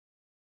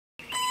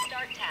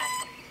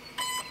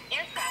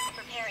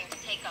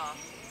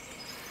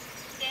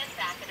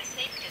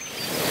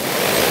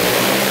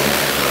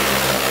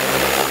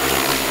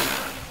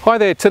Hi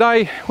there,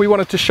 today we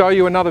wanted to show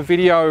you another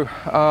video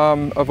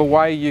of a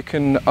way you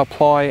can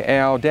apply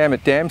our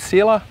Damit Dam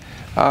Sealer.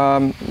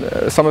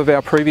 Some of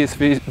our previous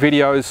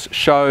videos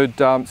showed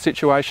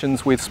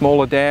situations with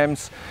smaller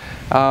dams.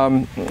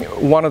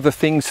 One of the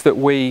things that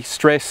we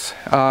stress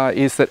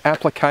is that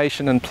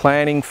application and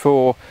planning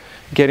for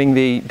getting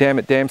the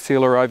Damit Dam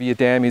Sealer over your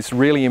dam is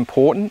really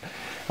important.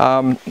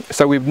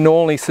 So we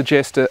normally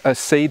suggest a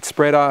seed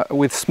spreader.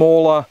 With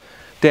smaller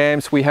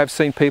dams we have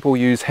seen people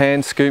use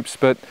hand scoops,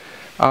 but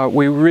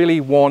we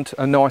really want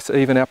a nice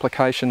even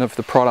application of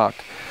the product.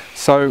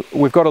 So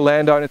we've got a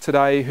landowner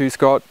today who's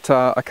got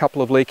a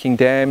couple of leaking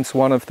dams.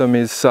 One of them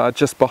is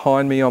just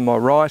behind me on my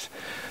right.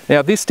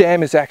 Now this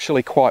dam is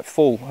actually quite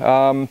full.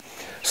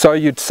 So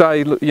you'd say,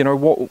 you know,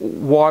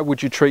 why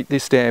would you treat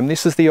this dam?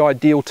 This is the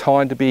ideal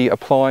time to be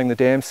applying the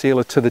dam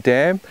sealer to the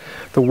dam.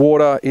 The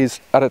water is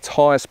at its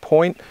highest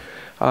point,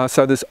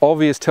 so there's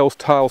obvious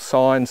telltale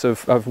signs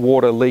of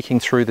water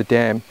leaking through the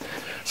dam.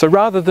 So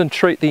rather than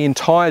treat the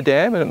entire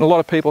dam, and a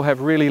lot of people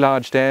have really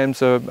large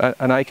dams,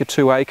 an acre,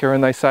 2 acre,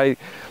 and they say,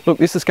 look,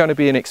 this is going to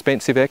be an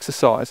expensive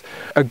exercise.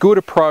 A good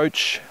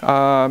approach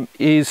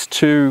is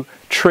to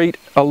treat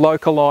a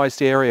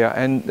localized area,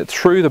 and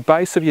through the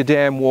base of your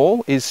dam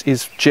wall is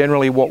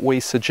generally what we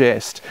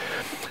suggest.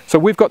 So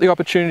we've got the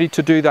opportunity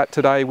to do that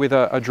today with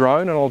a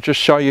drone, and I'll just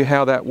show you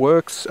how that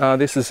works.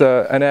 This is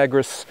an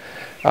Agris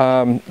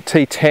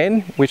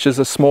T10, which is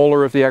a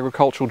smaller of the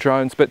agricultural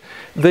drones, but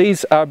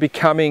these are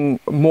becoming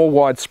more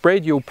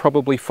widespread. You'll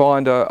probably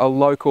find a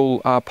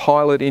local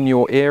pilot in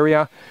your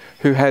area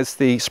who has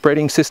the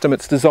spreading system.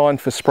 It's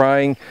designed for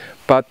spraying,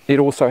 but it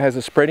also has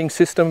a spreading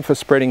system for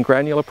spreading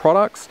granular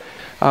products.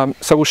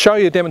 So we'll show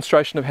you a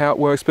demonstration of how it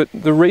works, but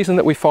the reason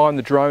that we find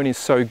the drone is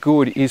so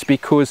good is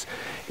because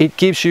it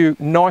gives you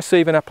nice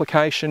even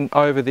application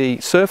over the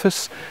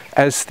surface.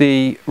 As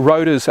the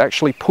rotors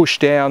actually push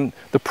down,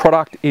 the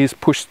product is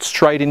pushed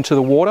straight into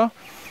the water.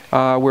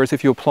 Whereas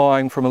if you're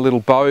applying from a little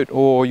boat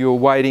or you're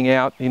wading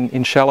out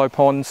in shallow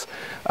ponds,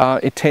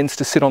 it tends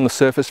to sit on the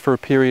surface for a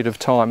period of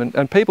time.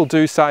 And people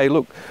do say,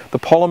 look, the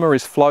polymer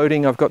is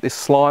floating, I've got this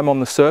slime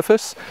on the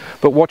surface,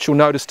 but what you'll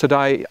notice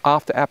today,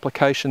 after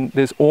application,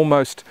 there's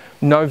almost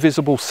no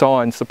visible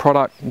signs. The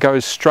product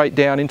goes straight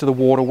down into the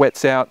water,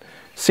 wets out,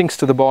 sinks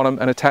to the bottom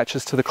and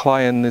attaches to the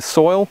clay and the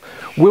soil.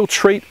 We'll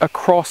treat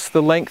across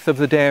the length of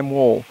the dam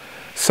wall.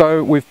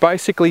 So we've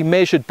basically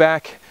measured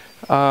back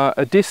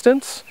a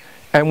distance,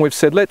 and we've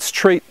said, let's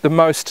treat the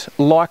most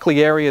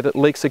likely area that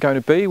leaks are going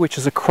to be, which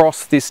is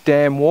across this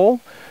dam wall.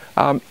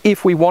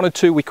 If we wanted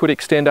to, we could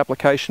extend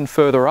application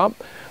further up,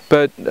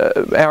 but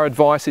our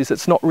advice is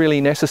it's not really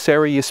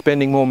necessary. You're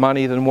spending more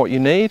money than what you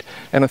need,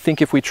 and I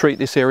think if we treat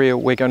this area,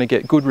 we're going to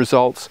get good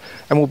results,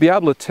 and we'll be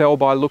able to tell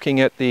by looking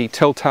at the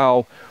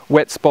telltale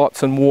wet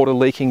spots and water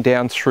leaking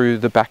down through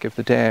the back of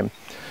the dam.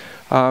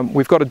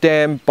 We've got a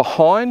dam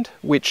behind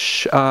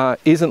which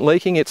isn't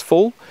leaking, it's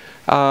full.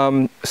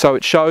 So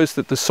it shows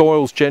that the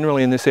soils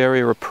generally in this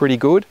area are pretty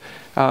good,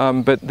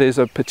 but there's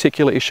a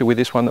particular issue with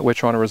this one that we're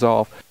trying to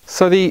resolve.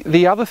 So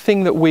the other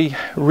thing that we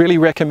really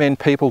recommend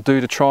people do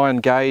to try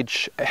and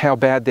gauge how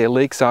bad their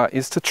leaks are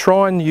is to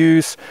try and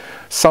use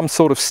some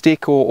sort of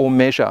stick or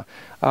measure.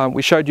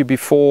 We showed you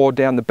before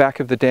down the back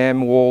of the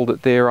dam wall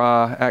that there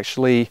are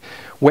actually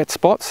wet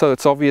spots, so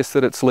it's obvious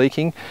that it's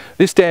leaking.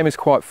 This dam is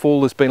quite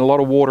full, there's been a lot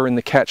of water in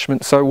the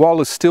catchment, so while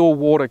there's still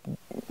water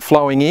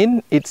flowing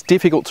in, it's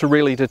difficult to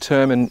really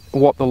determine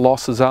what the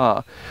losses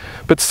are.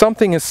 But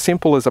something as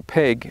simple as a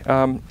peg,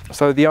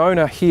 so the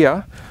owner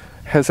here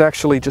has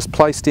actually just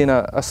placed in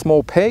a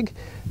small peg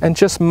and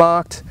just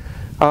marked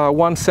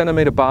 1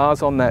 centimetre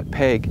bars on that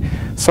peg.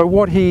 So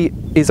what he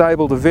is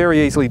able to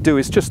very easily do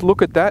is just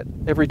look at that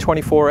every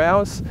 24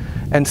 hours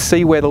and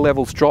see where the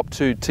levels drop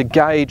to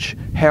gauge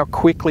how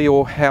quickly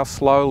or how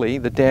slowly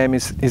the dam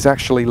is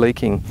actually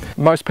leaking.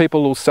 Most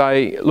people will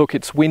say, look,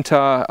 it's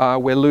winter,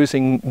 we're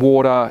losing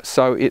water,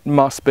 so it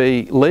must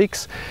be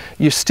leaks.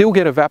 You still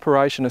get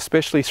evaporation,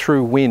 especially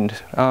through wind.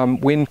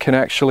 Wind can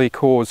actually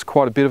cause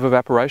quite a bit of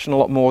evaporation, a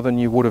lot more than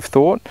you would have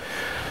thought.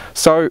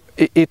 So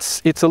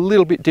it's a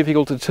little bit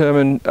difficult to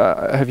determine,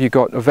 have you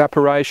got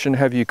evaporation,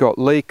 have you got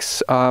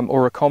leaks,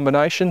 or a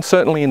combination.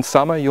 Certainly in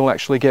summer you'll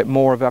actually get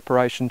more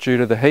evaporation due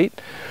to the heat,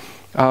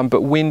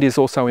 but wind is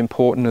also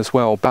important as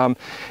well.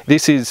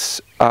 This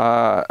is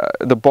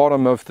the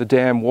bottom of the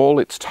dam wall.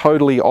 It's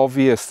totally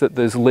obvious that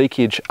there's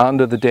leakage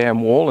under the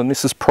dam wall, and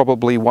this is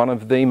probably one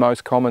of the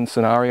most common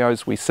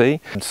scenarios we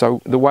see.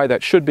 So the way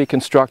that should be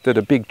constructed,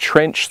 a big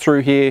trench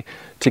through here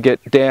to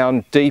get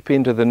down deep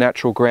into the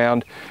natural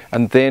ground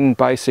and then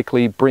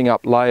basically bring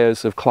up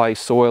layers of clay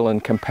soil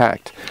and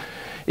compact.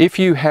 If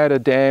you had a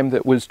dam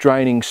that was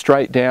draining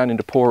straight down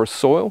into porous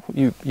soil,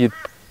 you'd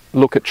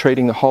look at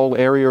treating the whole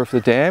area of the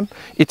dam.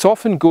 It's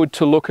often good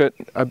to look at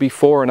a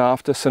before and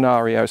after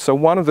scenario. So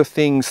one of the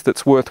things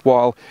that's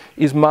worthwhile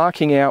is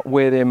marking out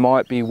where there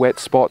might be wet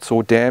spots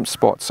or damp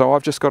spots. So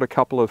I've just got a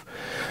couple of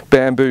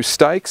bamboo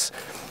stakes,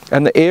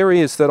 and the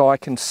areas that I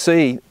can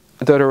see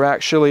that are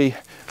actually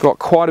got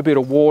quite a bit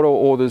of water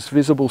or there's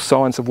visible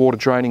signs of water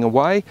draining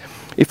away.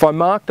 If I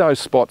mark those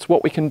spots,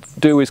 what we can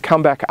do is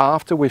come back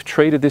after we've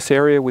treated this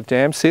area with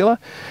dam sealer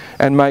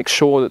and make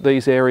sure that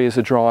these areas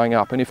are drying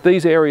up. And if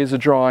these areas are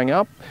drying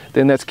up,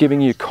 then that's giving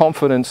you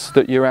confidence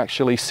that you're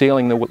actually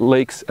sealing the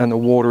leaks and the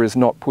water is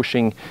not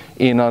pushing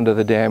in under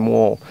the dam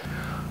wall.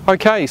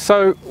 Okay,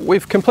 so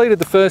we've completed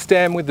the first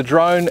dam with the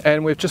drone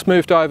and we've just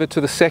moved over to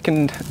the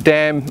second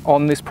dam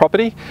on this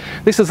property.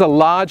 This is a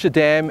larger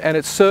dam and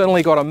it's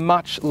certainly got a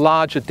much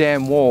larger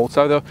dam wall.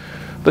 So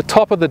the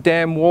top of the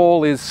dam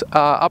wall is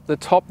up the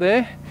top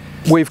there.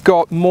 We've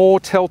got more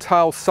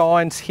telltale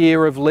signs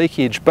here of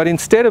leakage, but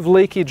instead of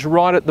leakage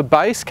right at the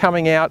base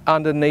coming out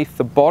underneath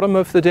the bottom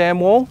of the dam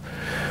wall,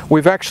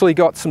 we've actually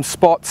got some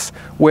spots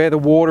where the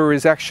water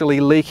is actually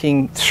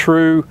leaking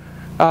through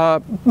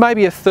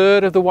maybe a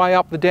third of the way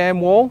up the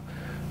dam wall.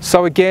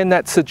 So again,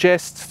 that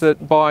suggests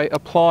that by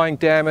applying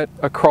Damit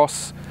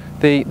across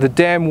the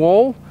dam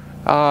wall,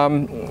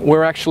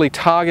 we're actually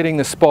targeting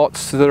the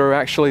spots that are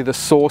actually the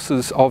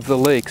sources of the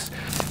leaks.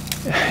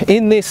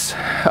 In this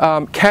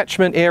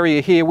catchment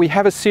area here, we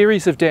have a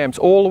series of dams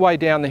all the way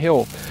down the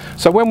hill.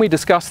 So when we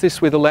discuss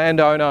this with the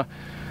landowner,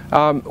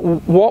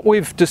 what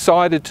we've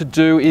decided to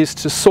do is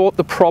to sort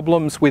the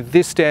problems with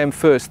this dam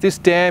first. This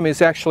dam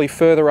is actually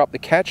further up the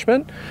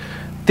catchment.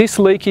 This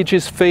leakage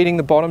is feeding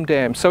the bottom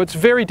dam, so it's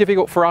very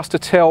difficult for us to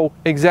tell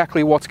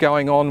exactly what's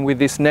going on with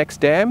this next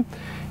dam.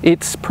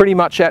 It's pretty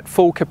much at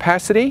full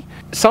capacity.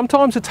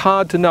 Sometimes it's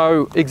hard to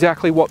know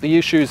exactly what the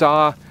issues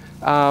are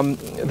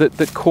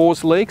that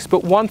cause leaks,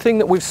 but one thing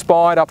that we've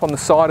spied up on the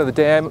side of the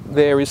dam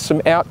there is some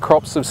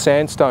outcrops of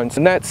sandstones,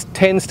 and that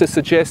tends to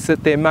suggest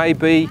that there may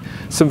be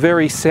some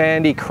very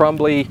sandy,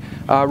 crumbly,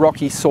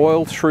 rocky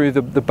soil through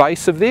the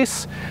base of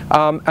this,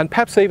 and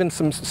perhaps even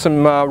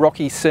some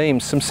rocky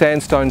seams, some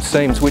sandstone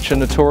seams, which are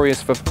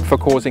notorious for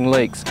causing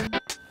leaks.